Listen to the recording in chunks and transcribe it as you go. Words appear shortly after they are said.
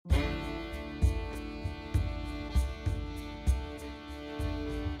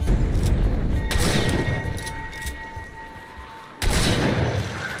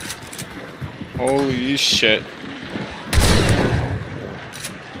Holy shit.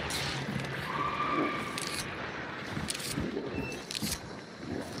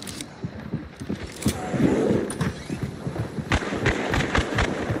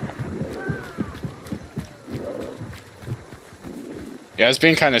 Yeah, I was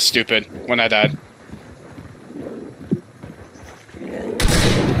being kind of stupid when I died.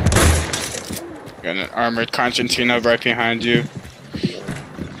 Got an armored concertina right behind you.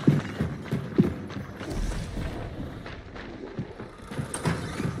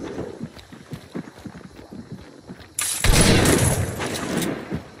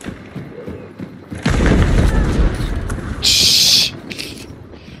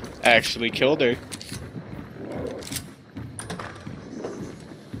 Actually killed her.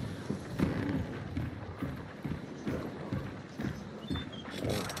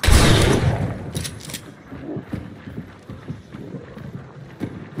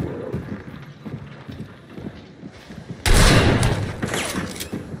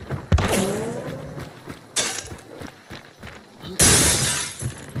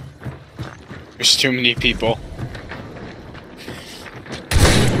 There's too many people.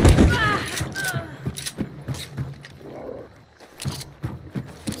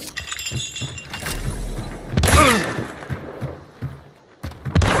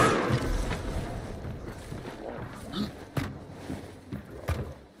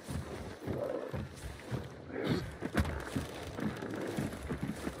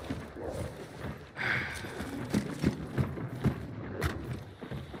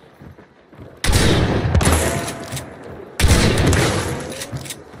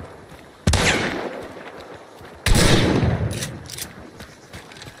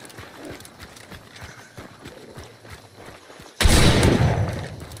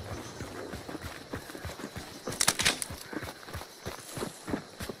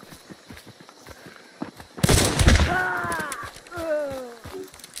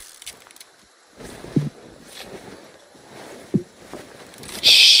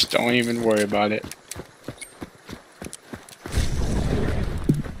 Shh, don't even worry about it.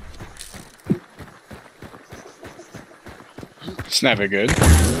 It's never good.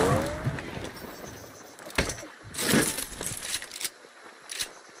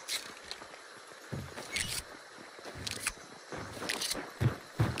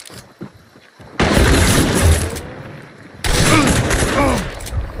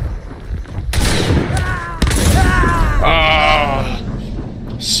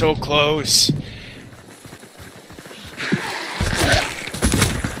 Oh, so close.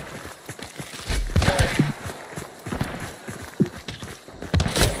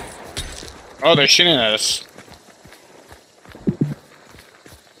 Oh, they're shooting at us.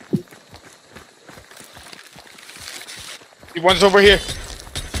 One's over here.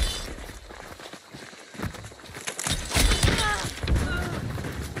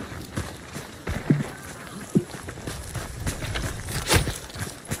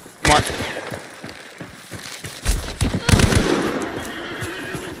 Come on.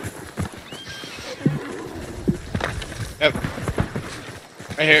 Yep.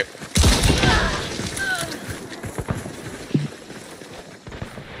 Right here.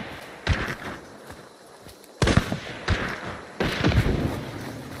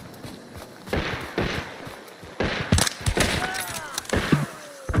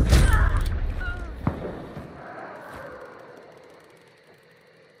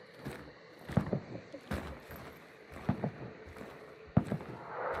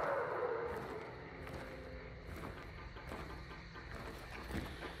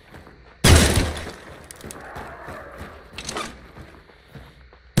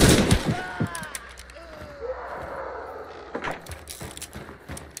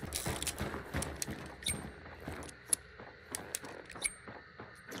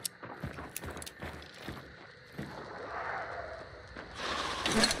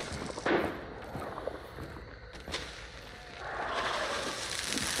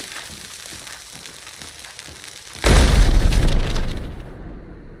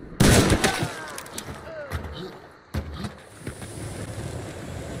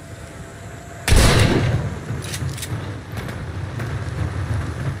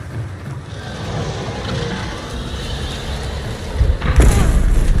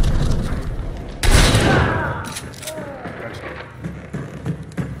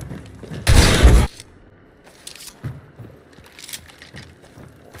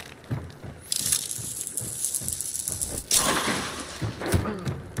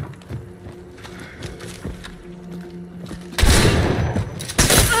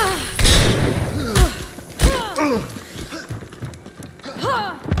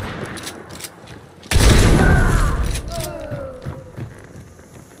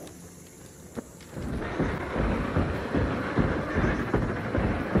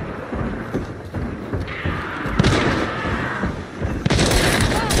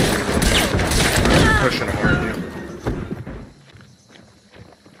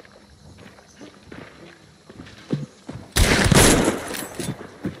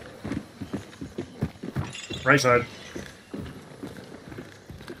 Right side.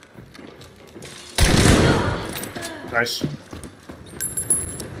 Nice.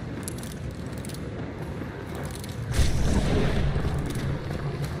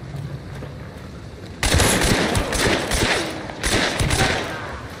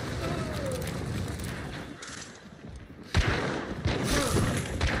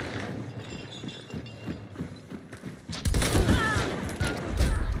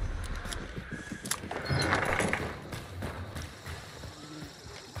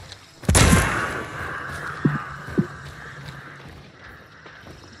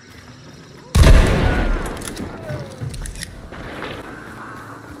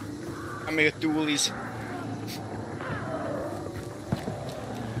 I made dualies.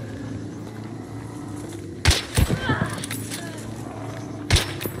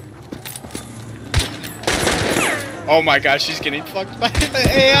 Oh my gosh, she's getting fucked by the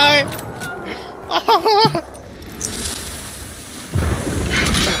AI.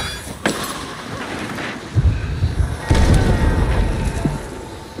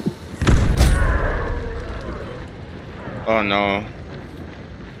 Oh no.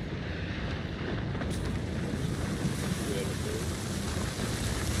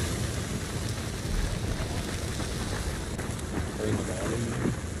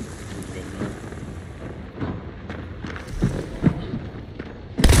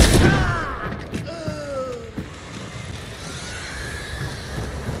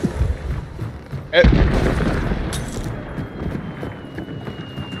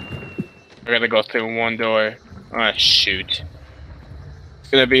 I gotta go through one door. Ah, shoot. It's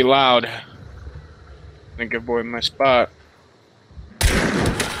gonna be loud. I'm gonna give away my spot.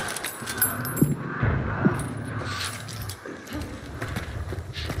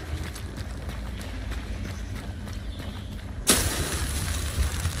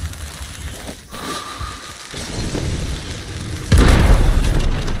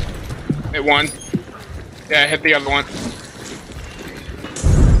 Hit one. Yeah, hit the other one.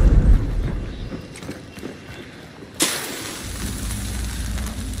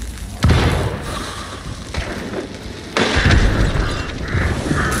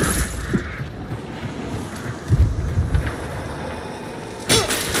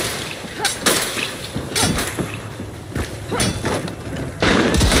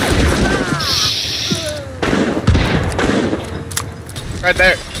 Right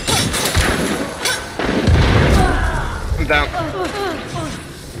there. I'm down.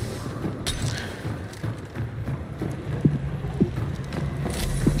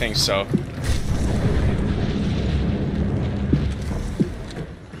 I think so.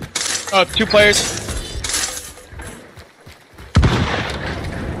 Oh, 2 players.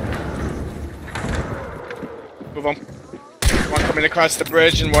 Move on. One coming across the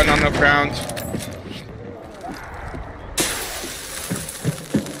bridge and one on the ground.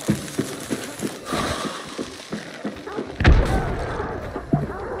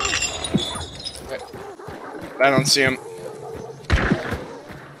 I don't see him.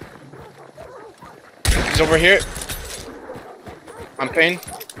 He's over here. I'm pain.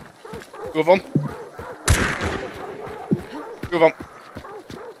 2 of them. 2 of them.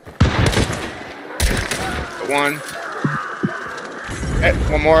 One. Hey,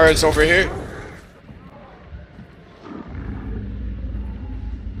 one more is over here.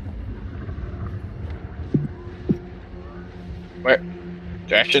 Where?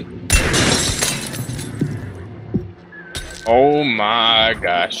 Jackson. Oh my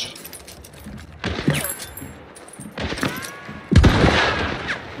gosh.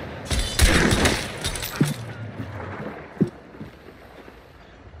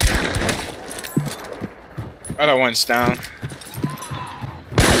 Other one's down.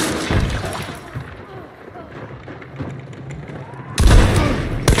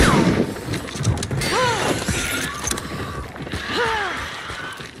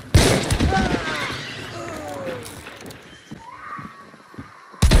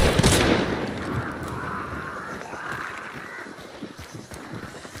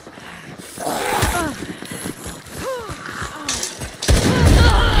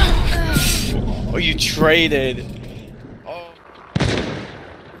 Oh, you traded. Oh.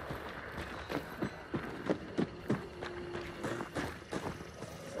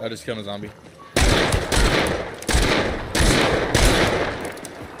 I just killed a zombie.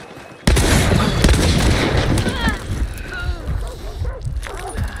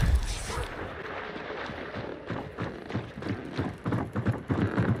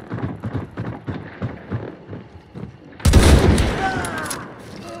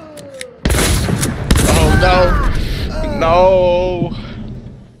 No. No.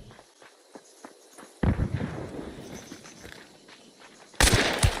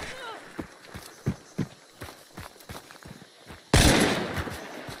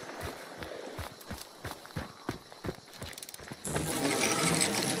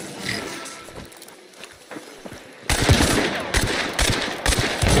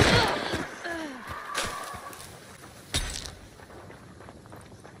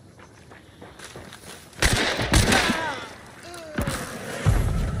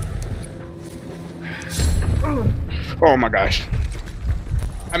 Oh my gosh.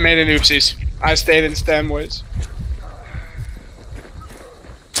 I made an oopsies. I stayed in STEM ways.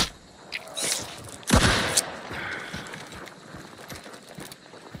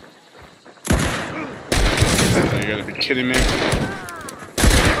 You gotta be kidding me.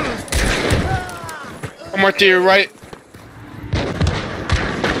 One more to your right.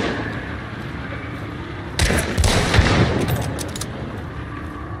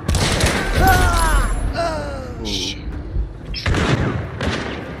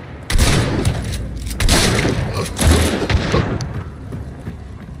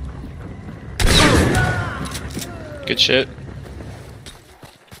 Good shit.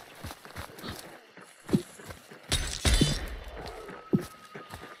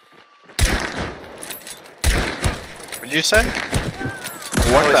 What'd you say?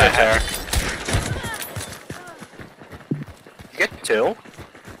 What the heck? You get 2?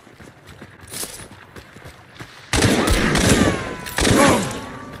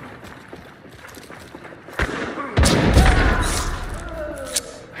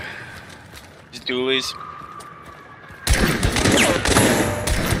 These dualies.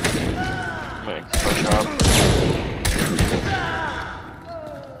 Wait, push up.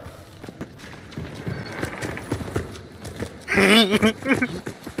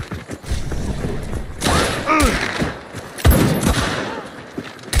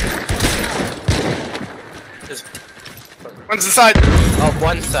 Just One's inside. oh,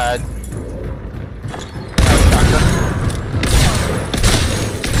 one side.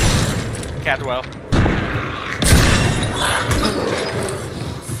 Cadwell.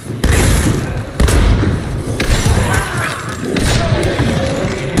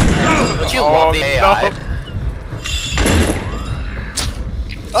 Don't you love the AI? No.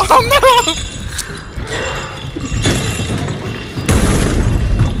 Oh no!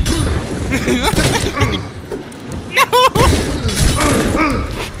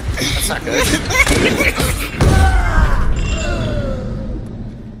 That's not good.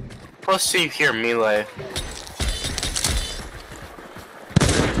 Plus, so you hear melee.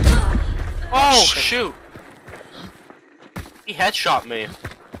 Oh shoot! He headshot me.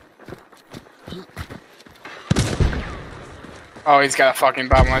 Oh, he's got a fucking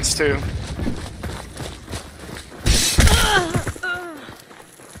bomb lens too.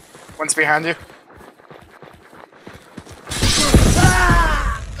 One's behind you.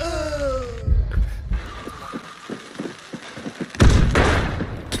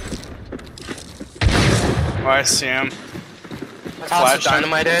 Oh, I see him. Toss the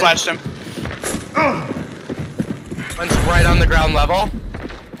dynamite in. Flashed him. One's right on the ground level.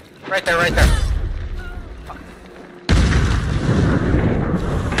 Right there, right there.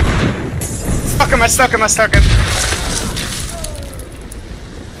 Stuck him.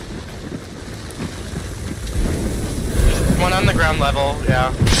 One on the ground level,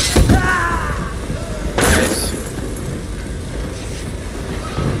 yeah. Nice.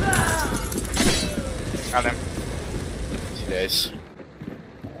 Got him. Nice.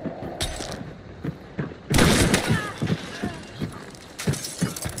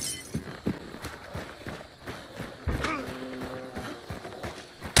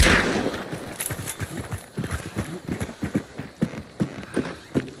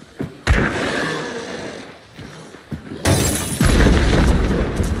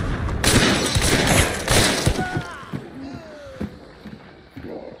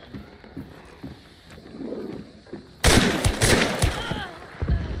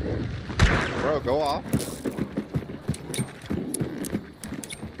 Bro, go off.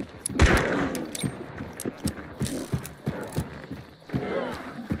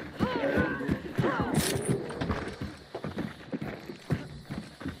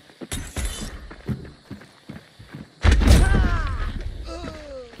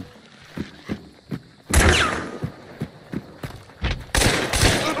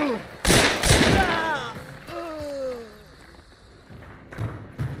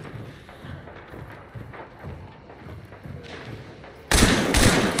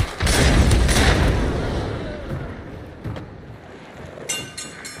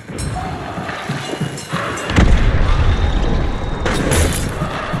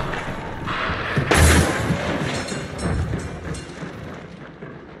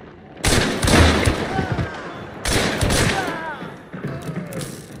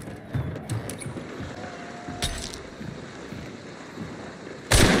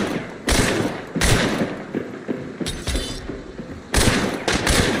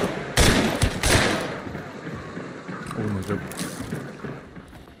 Oh my god.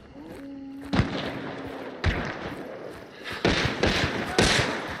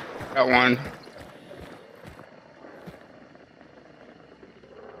 Got one.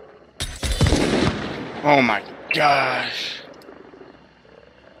 Oh my gosh.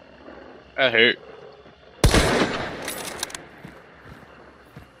 That hurt.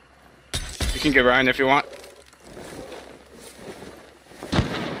 You can get Ryan if you want.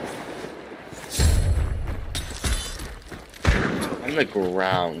 On the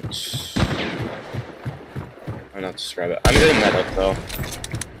ground. I'm not describe it. I'm getting that up though.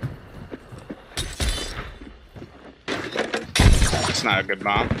 It's not a good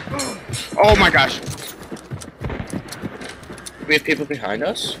bomb. Oh my gosh. We have people behind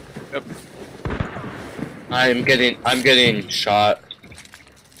us? Yep. I'm getting shot.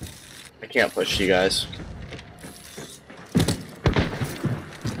 I can't push you guys.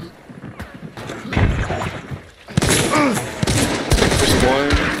 There's one.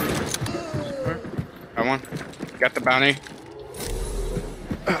 Got one. Got the bounty.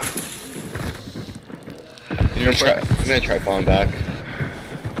 I'm gonna try falling back.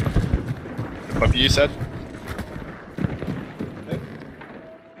 What you said?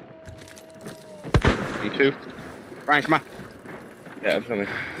 Me too. Ryan, come on. Yeah, I'm coming.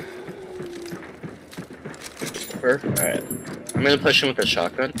 Alright. I'm gonna push him with a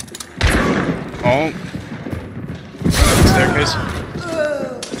shotgun. Oh. Staircase.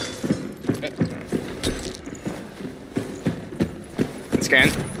 Scan.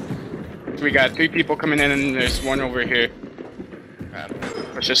 We got 3 people coming in and there's one over here.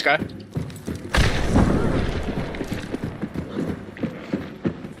 Push this guy.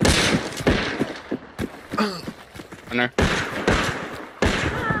 Hunter.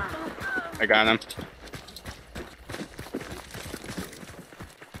 I got him.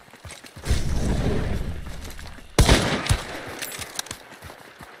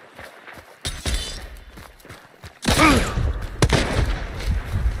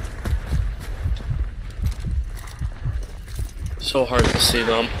 So hard to see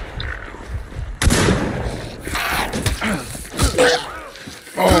them.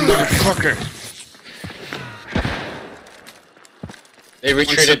 Oh, motherfucker. They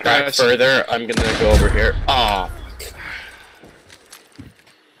retreated back further. I'm gonna go over here. Ah.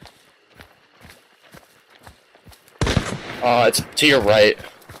 Oh. It's to your right.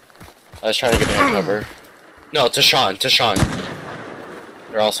 I was trying to get behind cover. No, to Sean.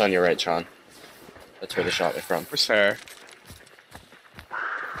 They're also on your right, Sean. That's where they shot me from. Where's Sarah?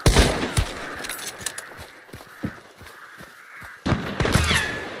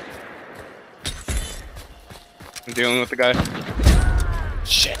 I'm dealing with the guy.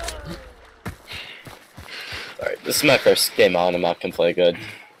 Shit. Alright, this is my first game on. I'm not gonna play good.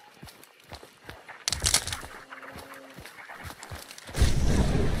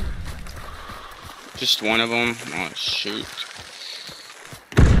 Just one of them. Oh, shoot.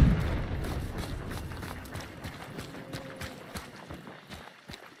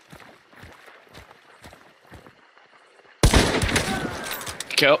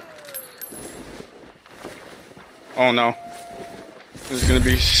 Kill. Oh no. This is gonna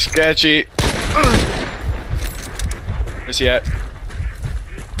be sketchy. Where's he at?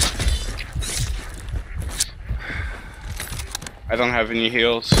 I don't have any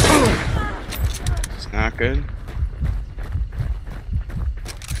heals. It's not good.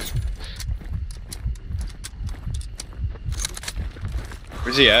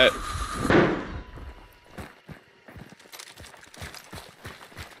 Where's he at?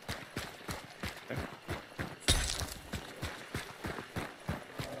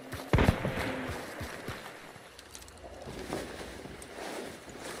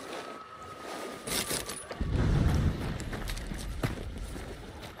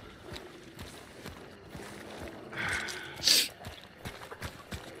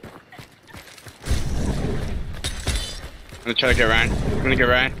 I'm gonna try to get Ryan. I'm gonna get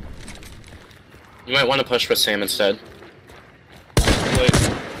Ryan. You might want to push with Sam instead.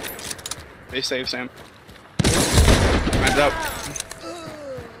 Wait. They save Sam. Ryan's up.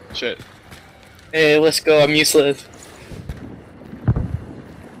 Shit. Hey, let's go. I'm useless.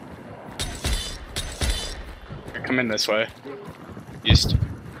 They're coming this way. East.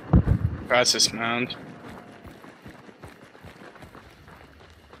 Across this mound.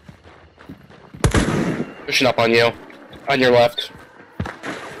 Pushing up on you. On your left.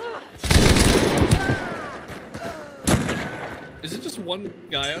 Is it just one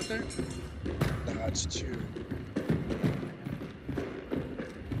guy out there? No, it's 2.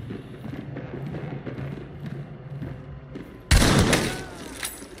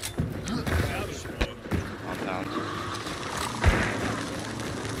 I'm down.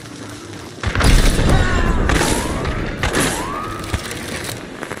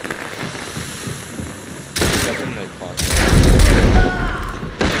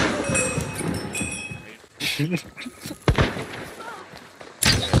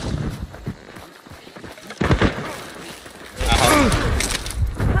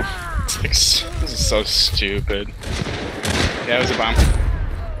 This is so stupid. Yeah, it was a bomb.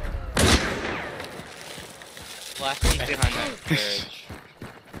 Last one's behind that bridge.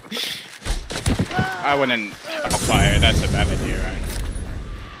 I wouldn't have a fire. That's a bad idea, right?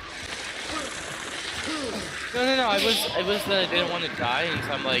 No. I was that I didn't want to die, and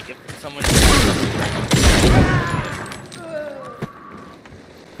so I'm like, if someone.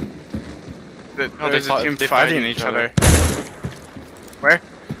 There's a team fighting each other. Where?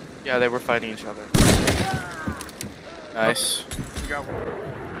 Yeah, they were fighting each other. Nice. They're up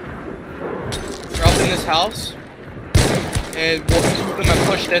in this house, and two of them have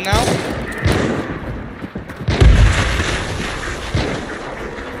pushed in now.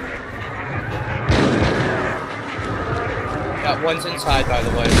 Yeah, one's inside, by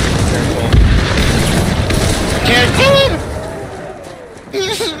the way. Careful. Can't kill him!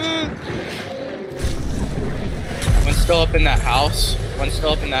 One's still up in that house. One's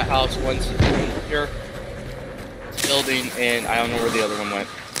still up in that house. One's here. Building, and I don't know where the other one went.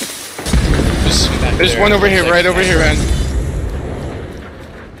 There's one over here, right over here, man.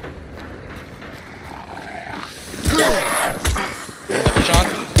 Sean,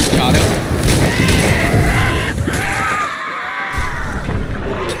 got him.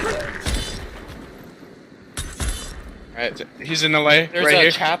 Alright, He's in the lay, there's right a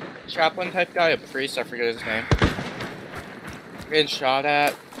here. chaplain type guy, a priest, I forget his name. Getting shot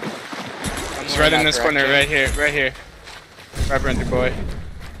at. He's right in this corner, right here, right here. Reverend boy.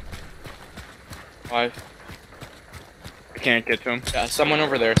 Why? I can't get to him. Yeah, someone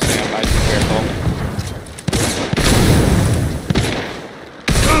over there, Sam. I'd be careful.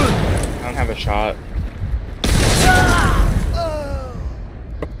 I don't have a shot.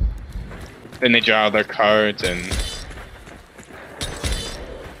 Then they draw their cards and.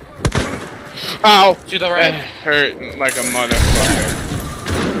 Ow! To the right. That hurt like a motherfucker.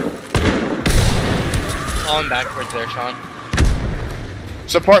 Falling backwards there, Sean.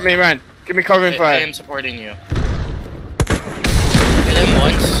 Support me, man. Give me cover and I fire. am supporting you. Hit him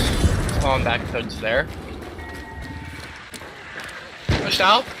once. Falling backwards there. Pushed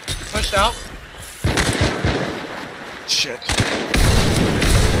out. Pushed out. Shit.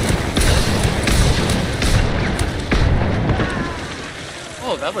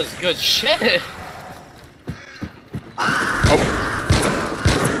 Oh, that was good shit. Oh.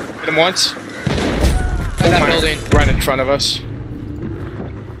 Hit him once. In that building. Right in front of us.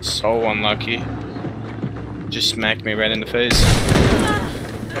 So unlucky. Just smacked me right in the face.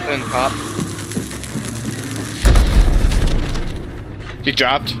 Up in top. He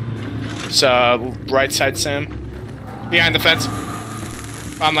dropped. It's right side Sam. Behind the fence.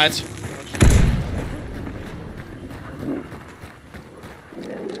 Bomb lights.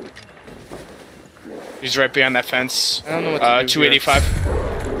 He's right behind that fence. I don't know what to do 285.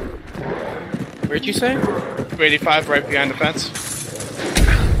 Where'd you say? 285 right behind the fence.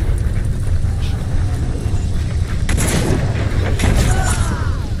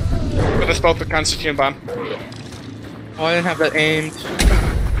 Put us both the Constitution bomb. Oh, I didn't have that aimed.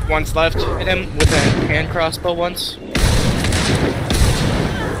 One's left. Hit him with a hand crossbow once.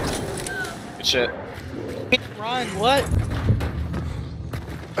 Good shit. Run, what?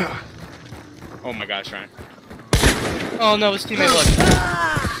 Oh my gosh, Ryan. Oh no, his teammate left.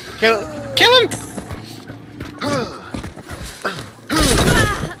 Kill him!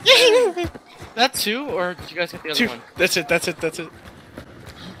 That two, or did you guys get the other Two. one? That's it.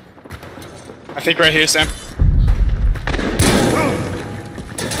 I think right here, Sam.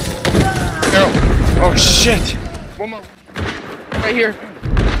 Arrow. Oh shit! One more. Right here.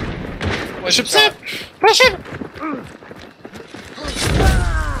 Push him, Sam! Push him!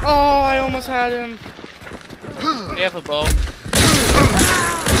 Oh, I almost had him. They have a bow.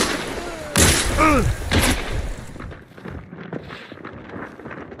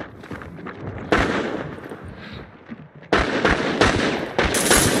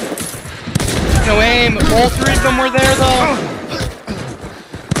 No aim. All three of them were there, though.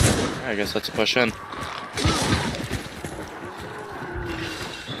 I guess let's push in.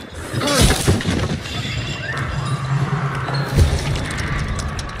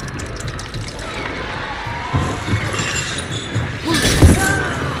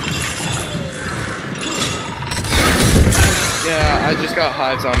 Yeah, I just got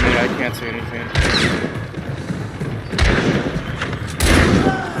hives on me. I can't see anything.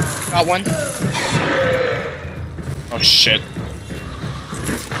 Got one. Oh shit.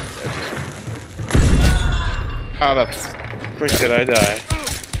 How the frick did I die?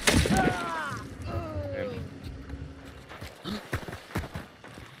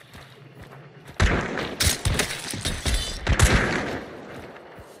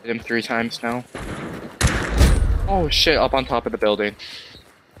 him 3 times now. Oh shit, up on top of the building.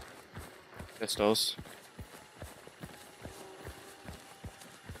 Pistols.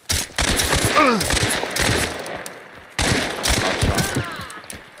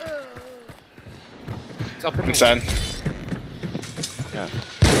 It's up in the Inside. Yeah.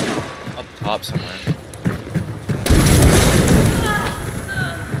 Up top somewhere.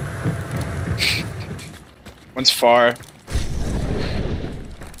 One's far.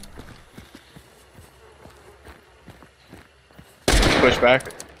 Push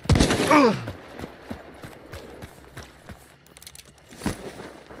back.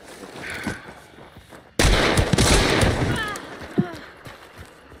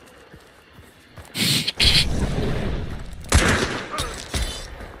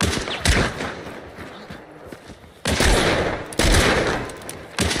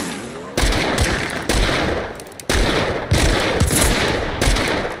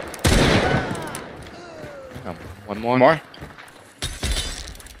 One more. More.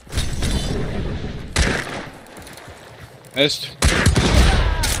 Missed.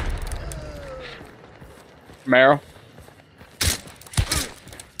 Romero.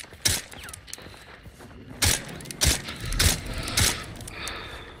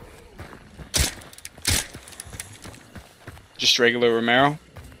 Just regular Romero.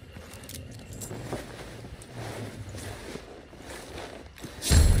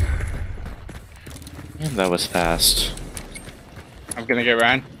 Damn, that was fast. I'm gonna get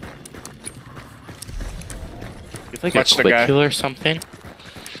Ryan. You like Watch a the quick guy. kill or something?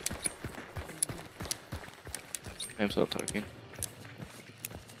 I'm still talking.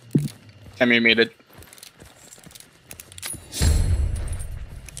 Timmy muted.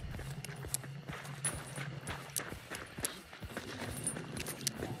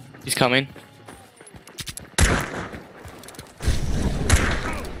 He's coming.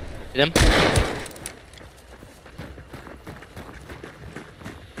 Hit him.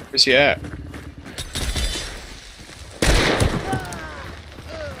 Where's he at?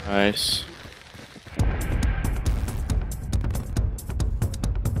 Nice.